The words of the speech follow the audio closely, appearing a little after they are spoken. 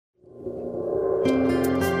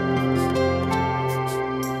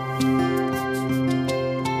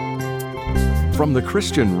From the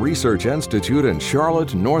Christian Research Institute in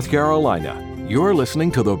Charlotte, North Carolina, you're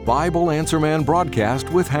listening to the Bible Answer Man broadcast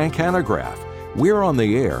with Hank Hanegraaff. We're on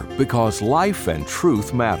the air because life and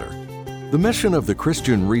truth matter. The mission of the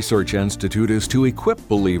Christian Research Institute is to equip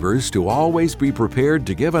believers to always be prepared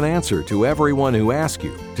to give an answer to everyone who asks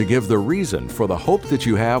you, to give the reason for the hope that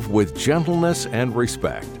you have with gentleness and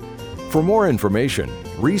respect. For more information,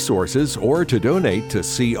 resources, or to donate to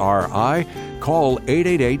CRI, call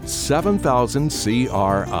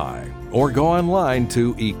 888-7000-CRI or go online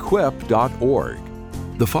to equip.org.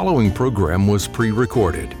 The following program was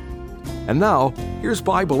pre-recorded. And now, here's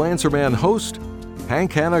Bible Answer Man host,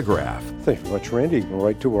 Hank Hanegraaff. Thank you very much, Randy.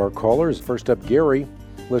 Right to our callers. First up, Gary,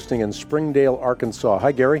 listening in Springdale, Arkansas.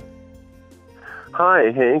 Hi, Gary.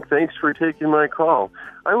 Hi, Hank. Thanks for taking my call.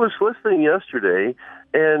 I was listening yesterday,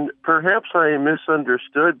 and perhaps I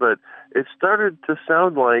misunderstood, but it started to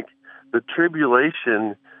sound like the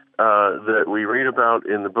tribulation that we read about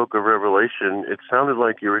in the book of Revelation. It sounded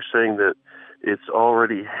like you were saying that it's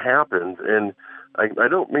already happened, and I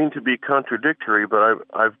don't mean to be contradictory, but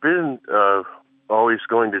I've been always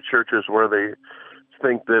going to churches where they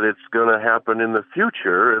think that it's going to happen in the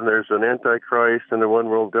future, and there's an antichrist and a one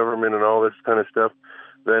world government and all this kind of stuff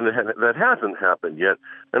that hasn't happened yet.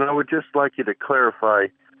 And I would just like you to clarify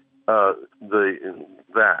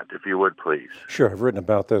that, if you would, please. Sure. I've written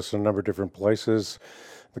about this in a number of different places.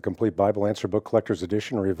 The Complete Bible Answer Book Collector's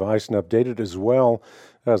Edition, revised and updated, as well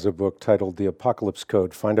as a book titled The Apocalypse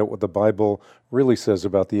Code. Find out what the Bible really says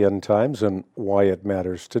about the end times and why it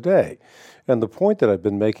matters today. And the point that I've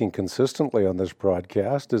been making consistently on this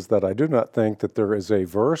broadcast is that I do not think that there is a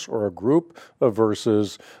verse or a group of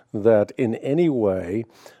verses that in any way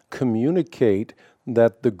communicate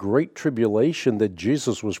that the great tribulation that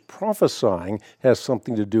Jesus was prophesying has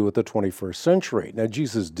something to do with the 21st century. Now,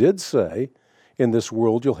 Jesus did say, in this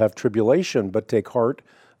world you'll have tribulation, but take heart,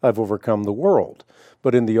 I've overcome the world.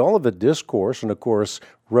 But in the Olivet Discourse, and of course,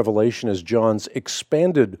 Revelation is John's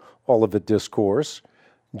expanded Olivet Discourse,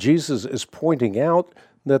 Jesus is pointing out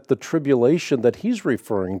that the tribulation that he's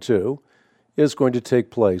referring to is going to take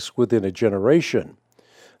place within a generation.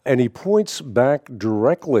 And he points back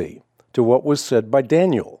directly to what was said by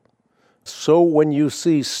Daniel. So when you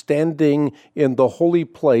see standing in the holy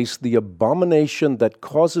place the abomination that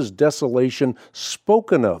causes desolation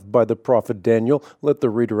spoken of by the prophet Daniel, let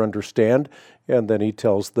the reader understand. And then he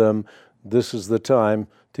tells them, this is the time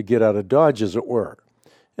to get out of Dodge, as it were.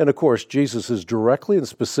 And of course, Jesus is directly and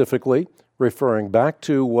specifically referring back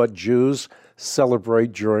to what Jews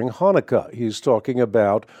celebrate during Hanukkah. He's talking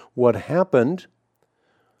about what happened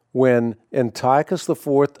when Antiochus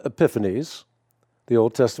IV Epiphanes, the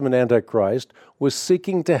Old Testament Antichrist, was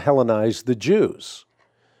seeking to Hellenize the Jews.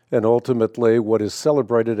 And ultimately, what is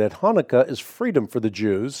celebrated at Hanukkah is freedom for the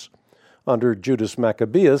Jews under Judas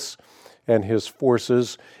Maccabeus and his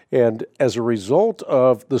forces. And as a result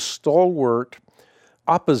of the stalwart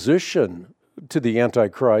opposition to the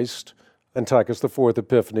Antichrist, Antiochus IV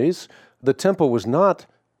Epiphanes, the temple was not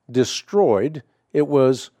destroyed, it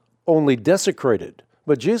was only desecrated.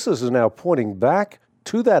 But Jesus is now pointing back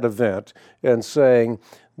to that event and saying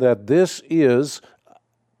that this is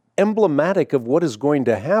emblematic of what is going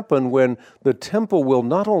to happen when the temple will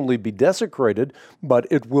not only be desecrated, but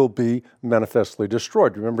it will be manifestly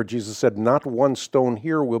destroyed. Remember, Jesus said, not one stone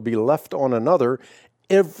here will be left on another.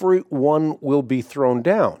 Every one will be thrown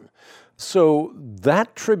down. So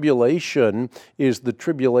that tribulation is the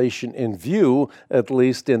tribulation in view, at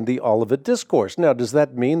least in the Olivet Discourse. Now, does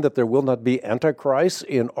that mean that there will not be Antichrist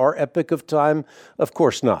in our epoch of time? Of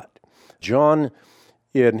course not. John,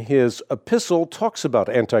 in his epistle, talks about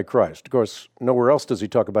Antichrist. Of course, nowhere else does he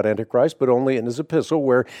talk about Antichrist, but only in his epistle,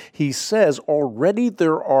 where he says, already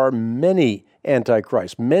there are many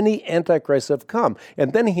Antichrists. Many Antichrists have come.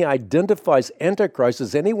 And then he identifies Antichrist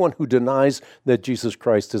as anyone who denies that Jesus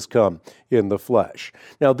Christ has come in the flesh.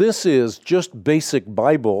 Now, this is just basic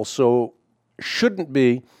Bible, so shouldn't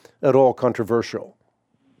be at all controversial.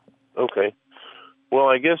 Okay. Well,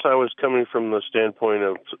 I guess I was coming from the standpoint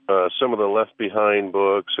of some of the Left Behind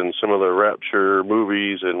books and some of the Rapture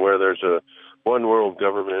movies, and where there's a one world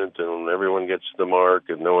government and everyone gets the mark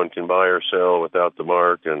and no one can buy or sell without the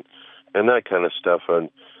mark and that kind of stuff. And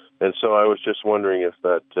so I was just wondering if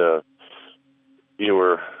that you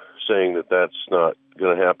were saying that that's not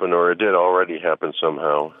going to happen, or it did already happen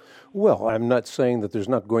somehow. Well, I'm not saying that there's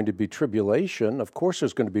not going to be tribulation. Of course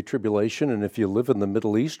there's going to be tribulation, and if you live in the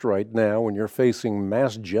Middle East right now and you're facing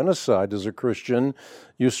mass genocide as a Christian,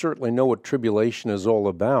 you certainly know what tribulation is all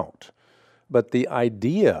about. But the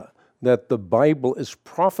idea that the Bible is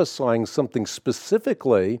prophesying something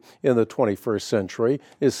specifically in the 21st century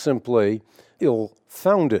is simply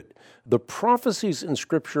ill-founded. The prophecies in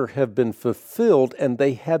Scripture have been fulfilled, and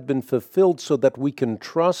they have been fulfilled so that we can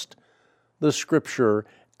trust the Scripture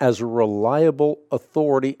as a reliable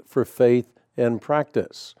authority for faith and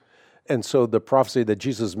practice. And so the prophecy that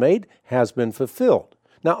Jesus made has been fulfilled.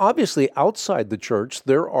 Now, obviously, outside the church,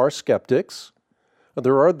 there are skeptics.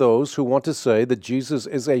 There are those who want to say that Jesus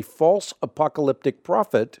is a false apocalyptic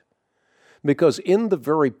prophet because in the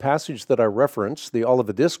very passage that I referenced, the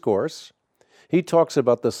Olivet Discourse, he talks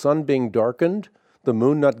about the sun being darkened, the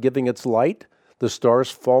moon not giving its light, the stars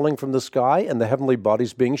falling from the sky, and the heavenly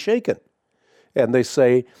bodies being shaken. And they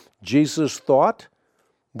say Jesus thought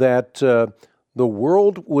that the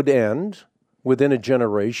world would end within a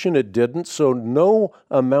generation. It didn't, so no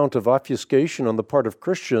amount of obfuscation on the part of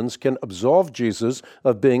Christians can absolve Jesus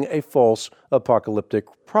of being a false apocalyptic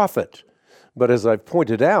prophet. But as I've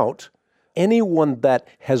pointed out, anyone that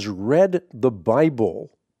has read the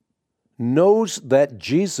Bible knows that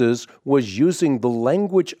Jesus was using the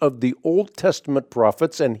language of the Old Testament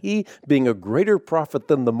prophets, and he, being a greater prophet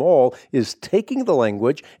than them all, is taking the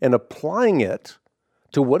language and applying it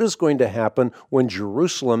to what is going to happen when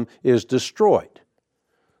Jerusalem is destroyed.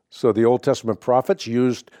 So the Old Testament prophets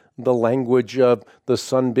used the language of the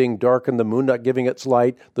sun being dark and the moon not giving its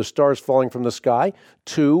light, the stars falling from the sky,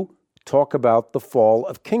 to talk about the fall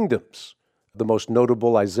of kingdoms. The most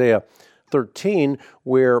notable, Isaiah 13,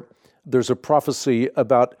 where there's a prophecy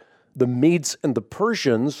about the Medes and the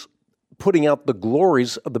Persians putting out the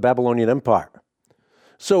glories of the Babylonian Empire.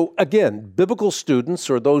 So again, biblical students,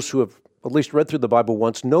 or those who have at least read through the Bible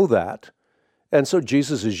once, know that. And so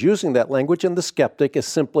Jesus is using that language, and the skeptic is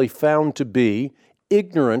simply found to be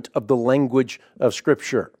ignorant of the language of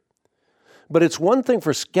Scripture. But it's one thing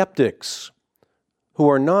for skeptics who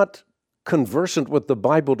are not conversant with the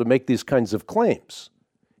Bible to make these kinds of claims.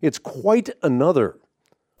 It's quite another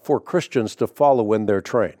for Christians to follow in their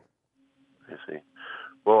train. I see.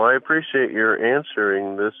 Well, I appreciate your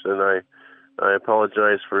answering this, and I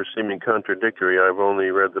apologize for seeming contradictory. I've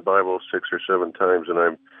only read the Bible 6 or 7 times, and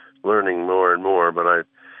I'm learning more and more, but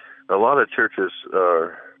a lot of churches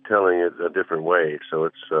are telling it a different way, so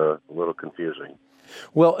it's a little confusing.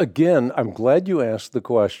 Well, again, I'm glad you asked the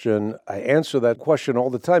question. I answer that question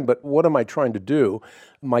all the time, but what am I trying to do?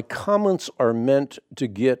 My comments are meant to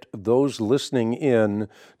get those listening in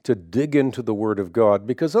to dig into the Word of God,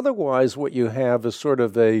 because otherwise what you have is sort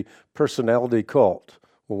of a personality cult.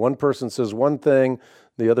 Well, one person says one thing,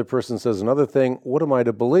 the other person says another thing. What am I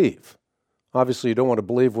to believe? Obviously, you don't want to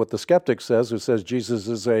believe what the skeptic says, who says Jesus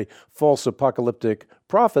is a false apocalyptic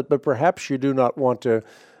prophet, but perhaps you do not want to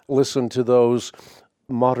listen to those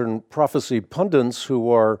modern prophecy pundits who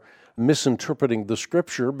are misinterpreting the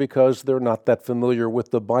Scripture because they're not that familiar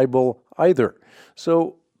with the Bible either.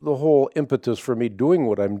 So the whole impetus for me doing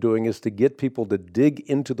what I'm doing is to get people to dig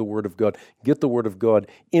into the Word of God, get the Word of God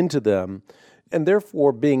into them, and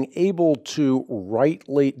therefore being able to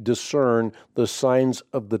rightly discern the signs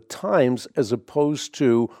of the times as opposed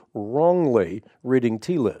to wrongly reading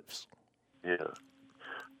tea leaves. Yeah.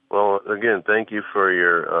 Well, again, thank you for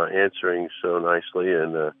your answering so nicely,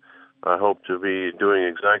 and I hope to be doing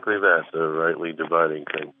exactly that, the rightly dividing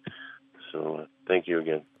thing. So thank you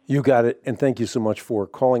again. You got it, and thank you so much for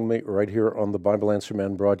calling me right here on the Bible Answer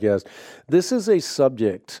Man broadcast. This is a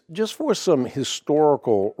subject, just for some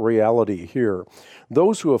historical reality here.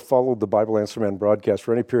 Those who have followed the Bible Answer Man broadcast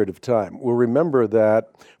for any period of time will remember that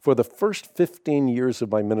for the first 15 years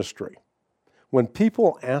of my ministry, when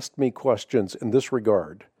people asked me questions in this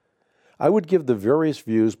regard, I would give the various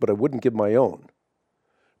views, but I wouldn't give my own.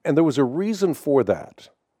 And there was a reason for that.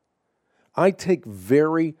 I take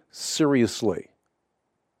very seriously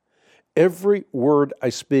every word I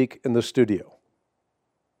speak in the studio,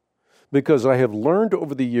 because I have learned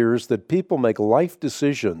over the years that people make life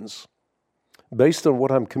decisions based on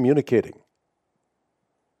what I'm communicating.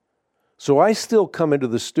 So I still come into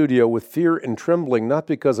the studio with fear and trembling, not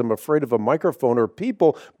because I'm afraid of a microphone or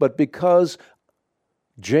people, but because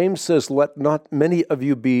James says, let not many of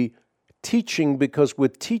you be teaching, because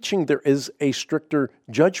with teaching there is a stricter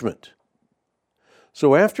judgment.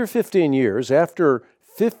 So after 15 years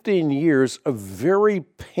of very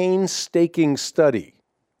painstaking study,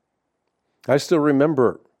 I still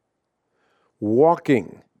remember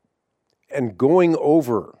walking and going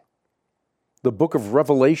over the book of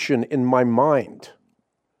Revelation in my mind,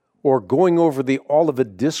 or going over the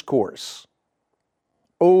Olivet Discourse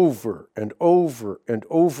over and over and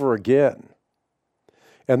over again,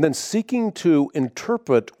 and then seeking to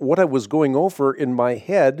interpret what I was going over in my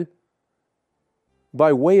head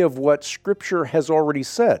by way of what Scripture has already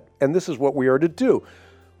said. And this is what we are to do.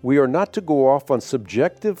 We are not to go off on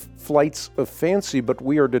subjective flights of fancy, but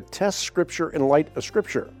we are to test Scripture in light of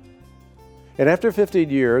Scripture. And after 15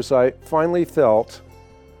 years, I finally felt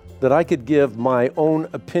that I could give my own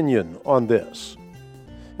opinion on this.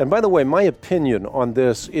 And by the way, my opinion on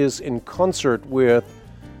this is in concert with,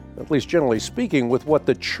 at least generally speaking, with what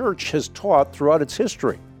the church has taught throughout its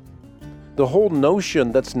history. The whole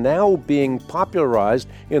notion that's now being popularized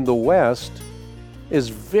in the West is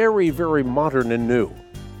very, very modern and new.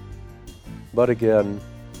 But again,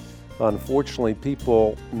 unfortunately,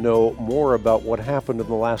 people know more about what happened in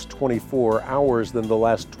the last 24 hours than the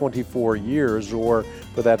last 24 years, or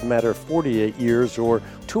for that matter, 48 years or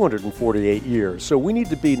 248 years. So we need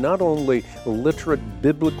to be not only literate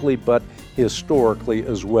biblically, but historically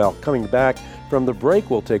as well. Coming back from the break,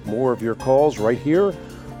 we'll take more of your calls right here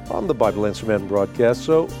on the Bible Answer Man broadcast,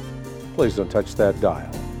 so please don't touch that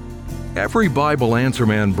dial. Every Bible Answer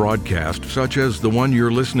Man broadcast, such as the one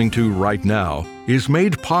you're listening to right now, is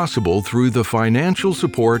made possible through the financial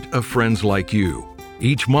support of friends like you.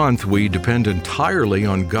 Each month, we depend entirely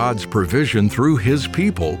on God's provision through His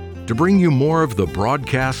people to bring you more of the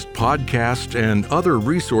broadcast, podcast, and other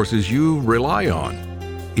resources you rely on.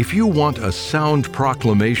 If you want a sound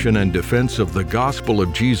proclamation and defense of the gospel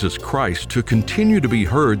of Jesus Christ to continue to be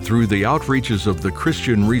heard through the outreaches of the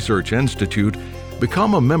Christian Research Institute,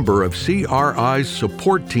 become a member of CRI's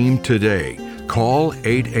support team today. Call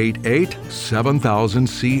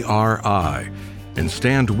 888-7000-CRI and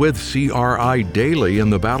stand with CRI daily in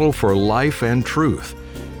the battle for life and truth.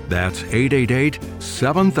 That's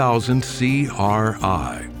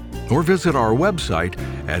 888-7000-CRI. Or visit our website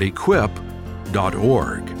at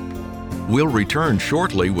equip.org. We'll return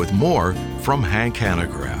shortly with more from Hank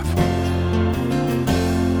Hanegraaff.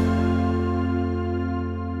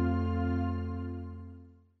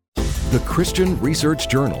 The Christian Research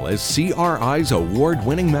Journal is CRI's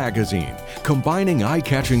award-winning magazine, combining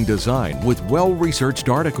eye-catching design with well-researched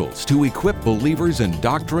articles to equip believers in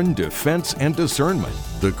doctrine, defense, and discernment.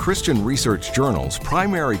 The Christian Research Journal's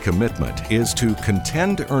primary commitment is to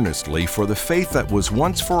contend earnestly for the faith that was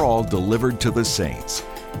once for all delivered to the saints.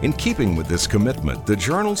 In keeping with this commitment, the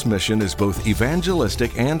journal's mission is both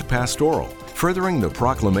evangelistic and pastoral, furthering the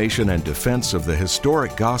proclamation and defense of the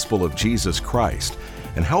historic gospel of Jesus Christ,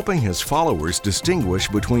 and helping his followers distinguish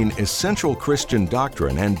between essential Christian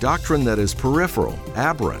doctrine and doctrine that is peripheral,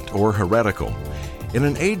 aberrant, or heretical. In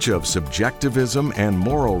an age of subjectivism and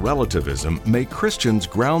moral relativism, may Christians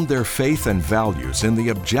ground their faith and values in the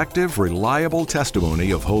objective, reliable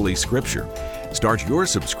testimony of Holy Scripture. Start your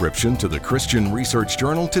subscription to the Christian Research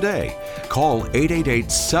Journal today. Call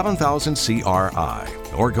 888-7000-CRI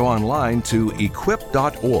or go online to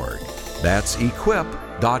equip.org. That's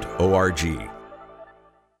equip.org.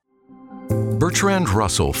 Bertrand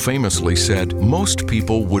Russell famously said, "Most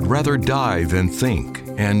people would rather die than think,"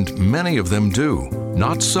 and many of them do.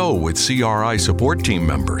 Not so with CRI support team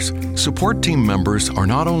members. Support team members are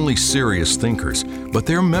not only serious thinkers, but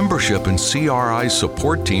their membership in CRI's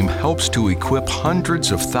support team helps to equip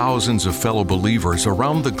hundreds of thousands of fellow believers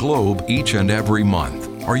around the globe each and every month.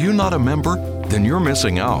 Are you not a member? Then you're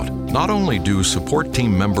missing out. Not only do support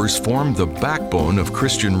team members form the backbone of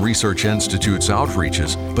Christian Research Institute's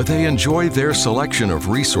outreaches, but they enjoy their selection of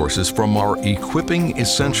resources from our Equipping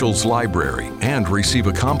Essentials library and receive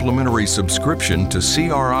a complimentary subscription to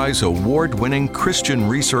CRI's award-winning Christian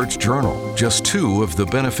Research Journal, just two of the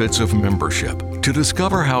benefits of membership. To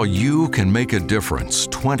discover how you can make a difference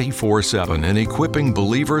 24/7 in equipping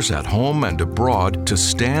believers at home and abroad to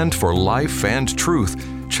stand for life and truth,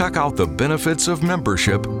 check out the benefits of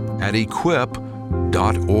membership at equip.org.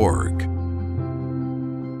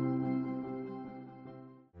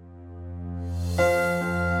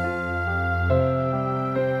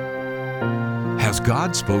 Has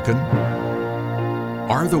God spoken?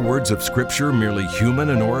 Are the words of Scripture merely human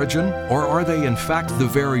in origin, or are they in fact the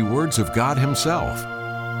very words of God Himself?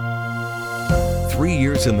 3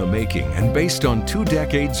 years in the making and based on 2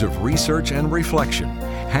 decades of research and reflection,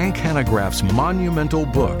 Hank Hanegraaff's monumental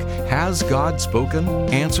book, Has God Spoken?,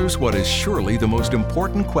 answers what is surely the most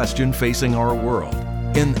important question facing our world.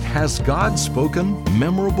 In Has God Spoken?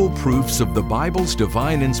 Memorable Proofs of the Bible's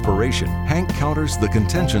Divine Inspiration, Hank counters the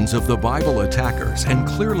contentions of the Bible attackers and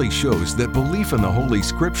clearly shows that belief in the Holy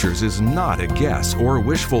Scriptures is not a guess or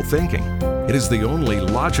wishful thinking. It is the only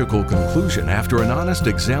logical conclusion after an honest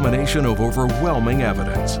examination of overwhelming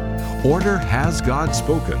evidence. Order Has God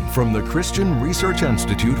Spoken from the Christian Research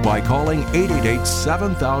Institute by calling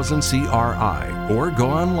 888-7000-CRI or go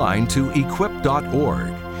online to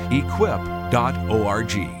equip.org.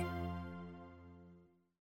 Equip.org.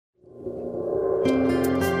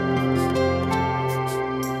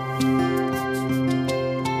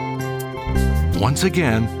 Once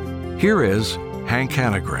again, here is Hank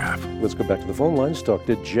Hanegraaff. Let's go back to the phone lines. Talk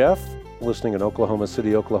to Jeff, listening in Oklahoma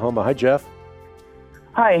City, Oklahoma. Hi, Jeff.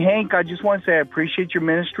 Hi, Hank. I just want to say I appreciate your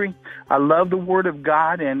ministry. I love the Word of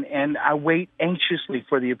God, and I wait anxiously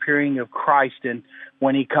for the appearing of Christ and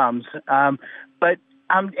when He comes. But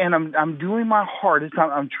I'm doing my hardest.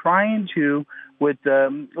 I'm trying to, with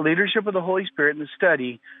the leadership of the Holy Spirit and the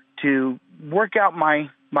study, to work out my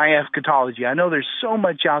eschatology. I know there's so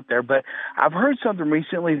much out there, but I've heard something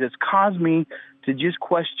recently that's caused me to just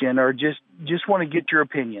question or just want to get your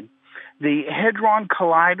opinion. The Hadron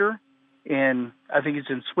Collider I think it's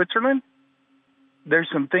in Switzerland. There's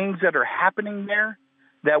some things that are happening there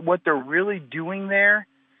that what they're really doing there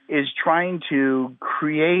is trying to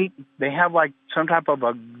create, they have like some type of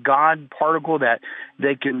a God particle that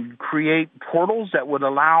they can create portals that would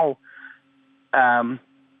allow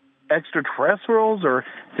extraterrestrials or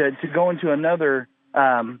to go into another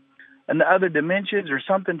dimensions or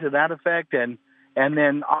something to that effect. And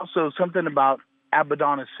then also something about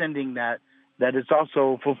Abaddon ascending that is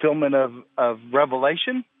also fulfillment of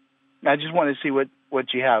Revelation. I just want to see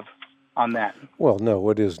what you have on that. Well, no,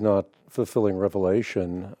 it is not fulfilling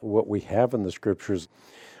Revelation. What we have in the Scriptures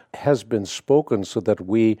has been spoken so that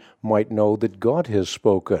we might know that God has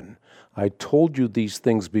spoken. I told you these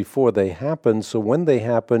things before they happen, so when they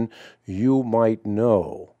happen, you might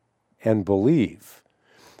know and believe.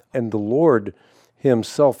 And the Lord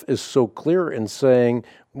Himself is so clear in saying,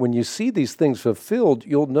 when you see these things fulfilled,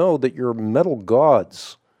 you'll know that your metal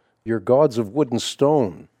gods, your gods of wood and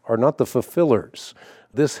stone, are not the fulfillers.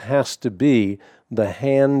 This has to be the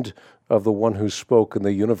hand of the one who spoke and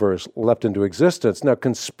the universe leapt into existence. Now,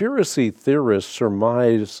 conspiracy theorists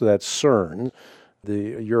surmise that CERN,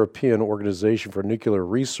 the European Organization for Nuclear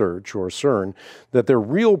Research, or CERN, that their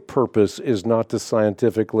real purpose is not to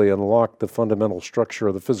scientifically unlock the fundamental structure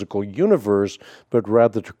of the physical universe, but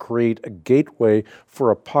rather to create a gateway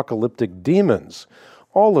for apocalyptic demons.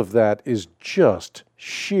 All of that is just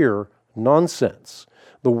sheer nonsense.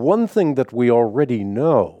 The one thing that we already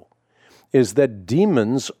know is that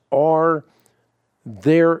demons are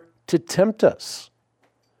there to tempt us.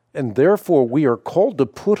 And therefore, we are called to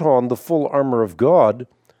put on the full armor of God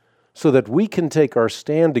so that we can take our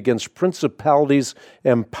stand against principalities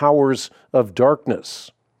and powers of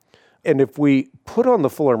darkness. And if we put on the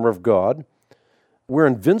full armor of God, we're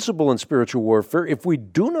invincible in spiritual warfare. If we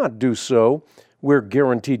do not do so, we're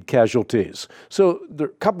guaranteed casualties. So there are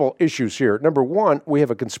a couple issues here. Number one, we have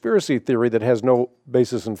a conspiracy theory that has no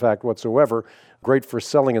basis in fact whatsoever, great for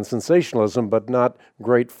selling and sensationalism, but not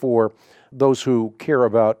great for those who care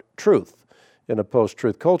about truth in a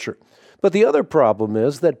post-truth culture. But the other problem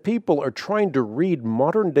is that people are trying to read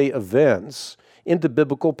modern-day events into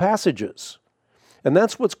biblical passages. And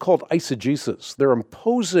that's what's called eisegesis. They're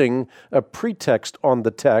imposing a pretext on the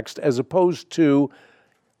text as opposed to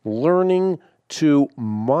learning to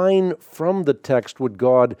mine from the text what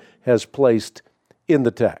God has placed in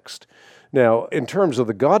the text. Now, in terms of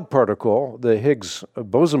the God particle, the Higgs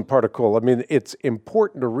boson particle, I mean, it's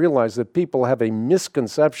important to realize that people have a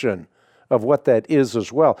misconception of what that is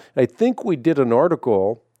as well. I think we did an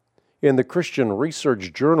article in the Christian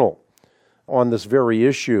Research Journal on this very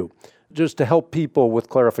issue, just to help people with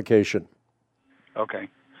clarification. Okay.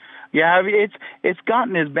 Yeah, I mean, it's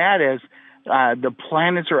gotten as bad as the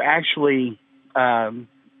planets are actually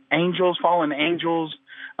angels, fallen angels,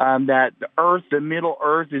 that the earth, the middle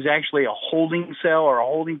earth, is actually a holding cell or a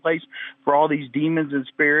holding place for all these demons and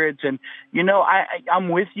spirits. And, you know, I'm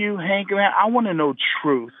with you, Hank. Man, I want to know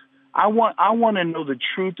truth. I want to know the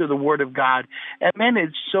truth of the Word of God. And, man,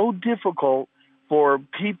 it's so difficult for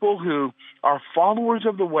people who are followers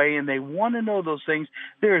of the way and they want to know those things.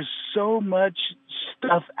 There's so much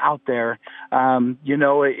stuff out there, you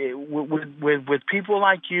know, with people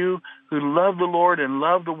like you who love the Lord and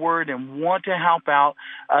love the Word and want to help out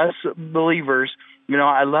us believers. You know,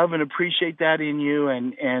 I love and appreciate that in you.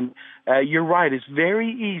 And you're right. It's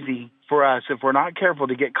very easy for us, if we're not careful,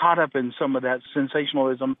 to get caught up in some of that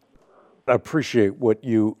sensationalism. I appreciate what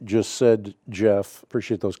you just said, Jeff.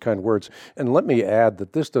 Appreciate those kind words. And let me add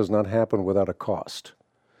that this does not happen without a cost.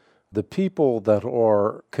 The people that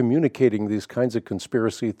are communicating these kinds of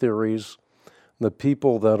conspiracy theories, the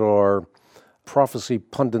people that are prophecy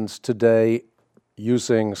pundits today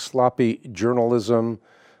using sloppy journalism,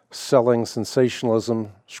 selling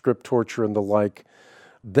sensationalism, script torture, and the like,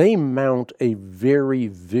 they mount a very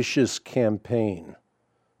vicious campaign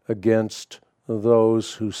against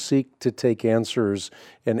those who seek to take answers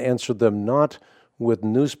and answer them not with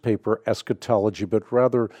newspaper eschatology, but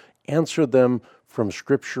rather answer them from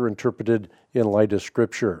Scripture interpreted in light of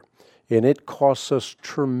Scripture. And it costs us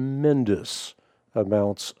tremendous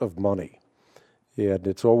amounts of money. And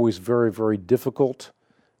it's always very, very difficult.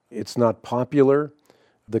 It's not popular.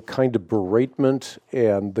 The kind of beratement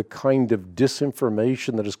and the kind of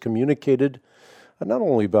disinformation that is communicated, not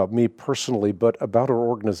only about me personally, but about our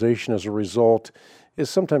organization as a result, is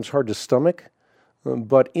sometimes hard to stomach.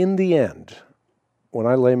 But in the end, when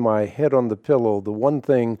I lay my head on the pillow, the one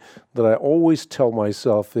thing that I always tell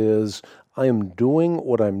myself is, I am doing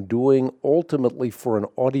what I'm doing ultimately for an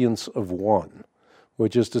audience of one,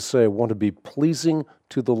 which is to say, I want to be pleasing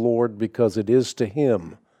to the Lord because it is to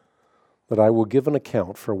Him that I will give an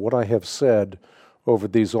account for what I have said over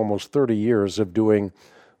these almost 30 years of doing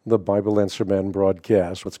the Bible Answer Man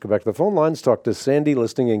broadcast. Let's go back to the phone lines, talk to Sandy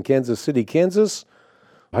listening in Kansas City, Kansas.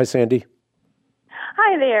 Hi, Sandy.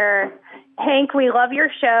 Hi there. Hank, we love your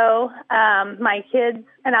show. My kids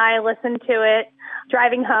and I listen to it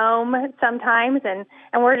driving home sometimes, and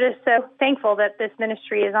we're just so thankful that this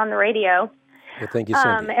ministry is on the radio. Well, thank you,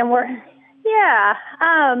 Sandy.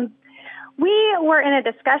 We were in a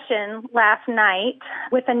discussion last night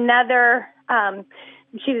with another,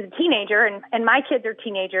 she was a teenager, and my kids are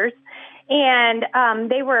teenagers, and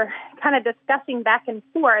they were kind of discussing back and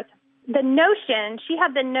forth the notion. She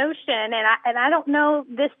had the notion, and I don't know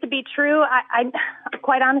this to be true. I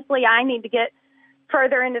quite honestly, I need to get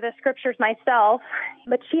further into the scriptures myself.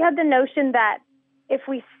 But she had the notion that if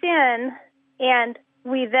we sin and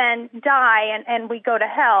we then die and we go to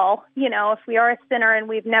hell, if we are a sinner and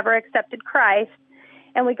we've never accepted Christ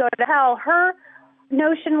and we go to hell, her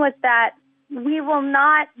notion was that we will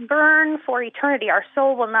not burn for eternity. Our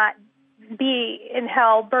soul will not be in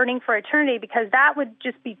hell burning for eternity, because that would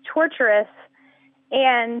just be torturous.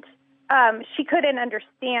 And she couldn't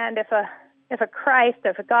understand if a Christ,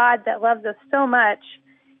 if a God that loves us so much,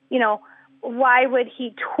 why would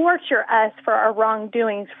He torture us for our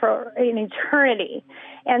wrongdoings for an eternity?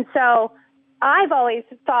 And so I've always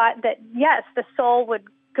thought that, yes, the soul would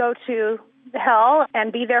go to hell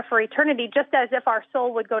and be there for eternity, just as if our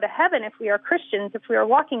soul would go to heaven if we are Christians, if we are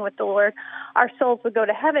walking with the Lord, our souls would go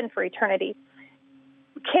to heaven for eternity.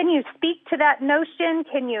 Can you speak to that notion?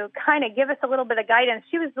 Can you kind of give us a little bit of guidance?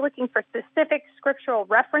 She was looking for specific scriptural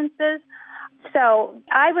references. So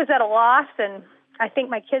I was at a loss, and I think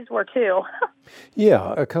my kids were too.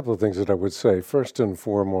 Yeah, a couple of things that I would say. First and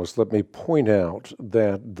foremost, let me point out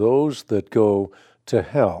that those that go to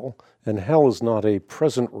hell, and hell is not a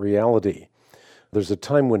present reality. There's a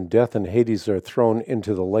time when death and Hades are thrown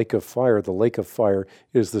into the lake of fire. The lake of fire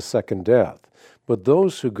is the second death. But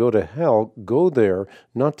those who go to hell go there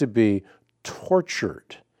not to be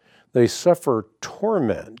tortured. They suffer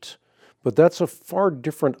torment, but that's a far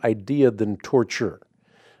different idea than torture.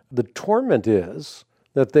 The torment is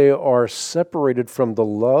that they are separated from the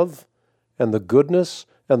love and the goodness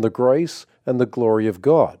and the grace and the glory of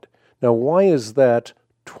God. Now, why is that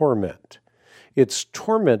torment? It's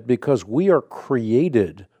torment because we are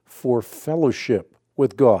created for fellowship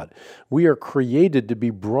with God. We are created to be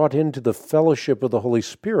brought into the fellowship of the Holy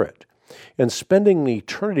Spirit. And spending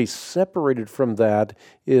eternity separated from that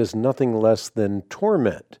is nothing less than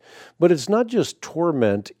torment. But it's not just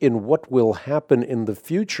torment in what will happen in the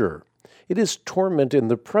future. It is torment in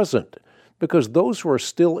the present, because those who are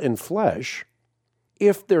still in flesh,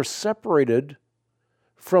 if they're separated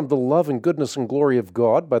from the love and goodness and glory of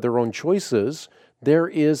God by their own choices, there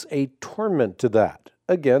is a torment to that.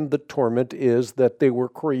 Again, the torment is that they were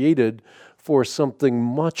created for something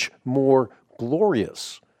much more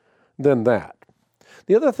glorious than that.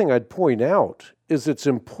 The other thing I'd point out is it's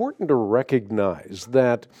important to recognize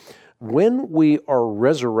that when we are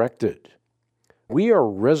resurrected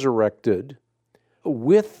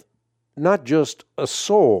with not just a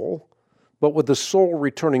soul, but with the soul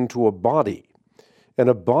returning to a body, and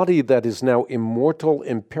a body that is now immortal,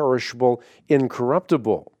 imperishable,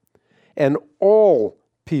 incorruptible. And all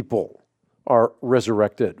people are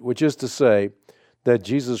resurrected, which is to say that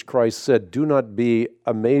Jesus Christ said, "Do not be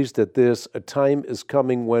amazed at this. A time is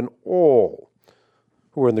coming when all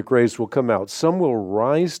who are in the graves will come out. Some will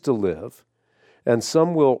rise to live, and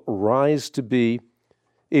some will rise to be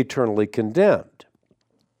eternally condemned."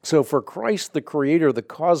 So for Christ, the creator of the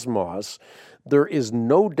cosmos, there is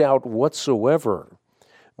no doubt whatsoever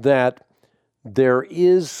that there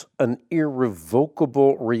is an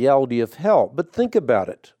irrevocable reality of hell. But think about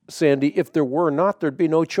it, Sandy. If there were not, there'd be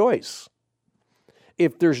no choice.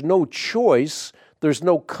 If there's no choice, there's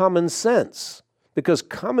no common sense, because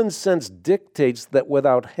common sense dictates that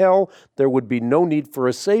without hell, there would be no need for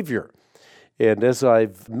a Savior. And as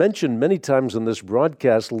I've mentioned many times in this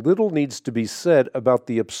broadcast, little needs to be said about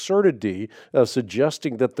the absurdity of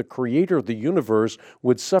suggesting that the creator of the universe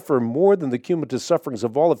would suffer more than the cumulative sufferings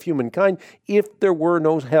of all of humankind if there were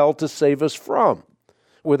no hell to save us from.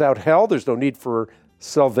 Without hell, there's no need for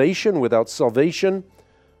salvation. Without salvation,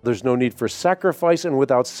 there's no need for sacrifice. And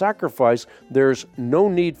without sacrifice, there's no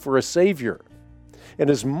need for a Savior.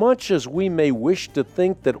 And as much as we may wish to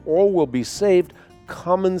think that all will be saved,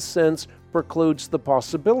 common sense precludes the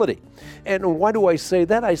possibility. And why do I say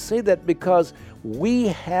that? I say that because we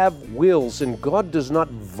have wills and God does not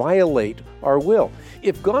violate our will.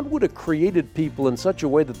 If God would have created people in such a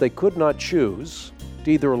way that they could not choose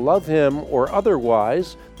to either love Him or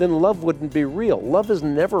otherwise, then love wouldn't be real. Love is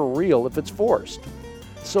never real if it's forced.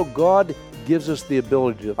 So God gives us the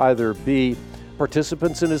ability to either be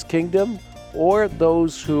participants in His kingdom or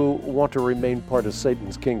those who want to remain part of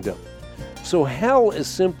Satan's kingdom. So hell is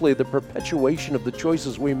simply the perpetuation of the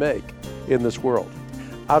choices we make in this world.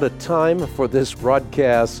 Out of time for this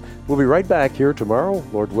broadcast. We'll be right back here tomorrow,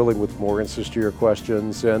 Lord willing, with more answers to your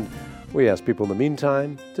questions. And we ask people in the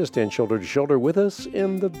meantime to stand shoulder to shoulder with us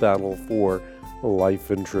in the battle for life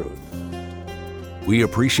and truth. We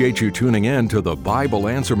appreciate you tuning in to the Bible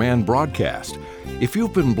Answer Man broadcast. If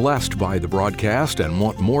you've been blessed by the broadcast and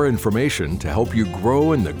want more information to help you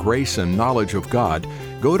grow in the grace and knowledge of God,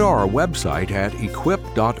 go to our website at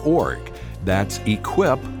equip.org. That's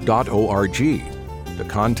equip.org. To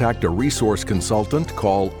contact a resource consultant,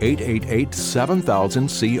 call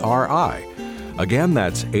 888-7000-CRI. Again,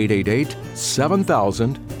 that's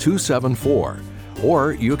 888-7000-274.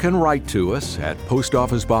 Or you can write to us at Post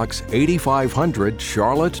Office Box 8500,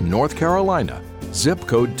 Charlotte, North Carolina, zip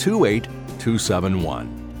code 28271.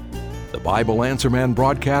 The Bible Answer Man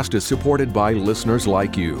broadcast is supported by listeners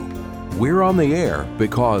like you. We're on the air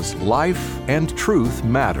because life and truth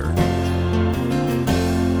matter.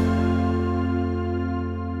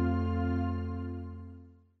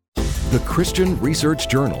 The Christian Research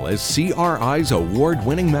Journal is CRI's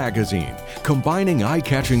award-winning magazine, combining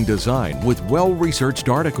eye-catching design with well-researched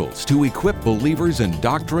articles to equip believers in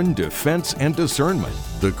doctrine, defense, and discernment.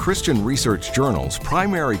 The Christian Research Journal's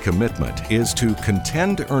primary commitment is to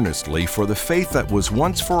contend earnestly for the faith that was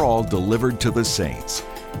once for all delivered to the saints.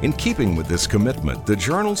 In keeping with this commitment, the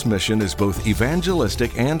journal's mission is both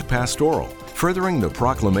evangelistic and pastoral, furthering the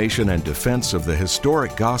proclamation and defense of the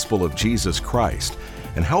historic gospel of Jesus Christ,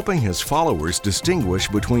 and helping his followers distinguish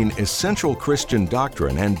between essential Christian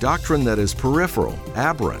doctrine and doctrine that is peripheral,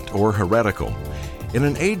 aberrant, or heretical. In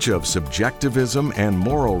an age of subjectivism and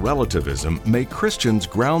moral relativism, may Christians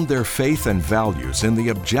ground their faith and values in the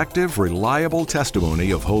objective, reliable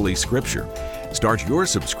testimony of Holy Scripture. Start your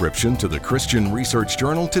subscription to the Christian Research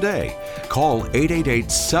Journal today. Call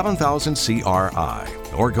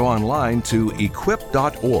 888-7000-CRI or go online to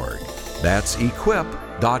equip.org. That's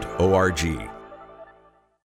equip.org.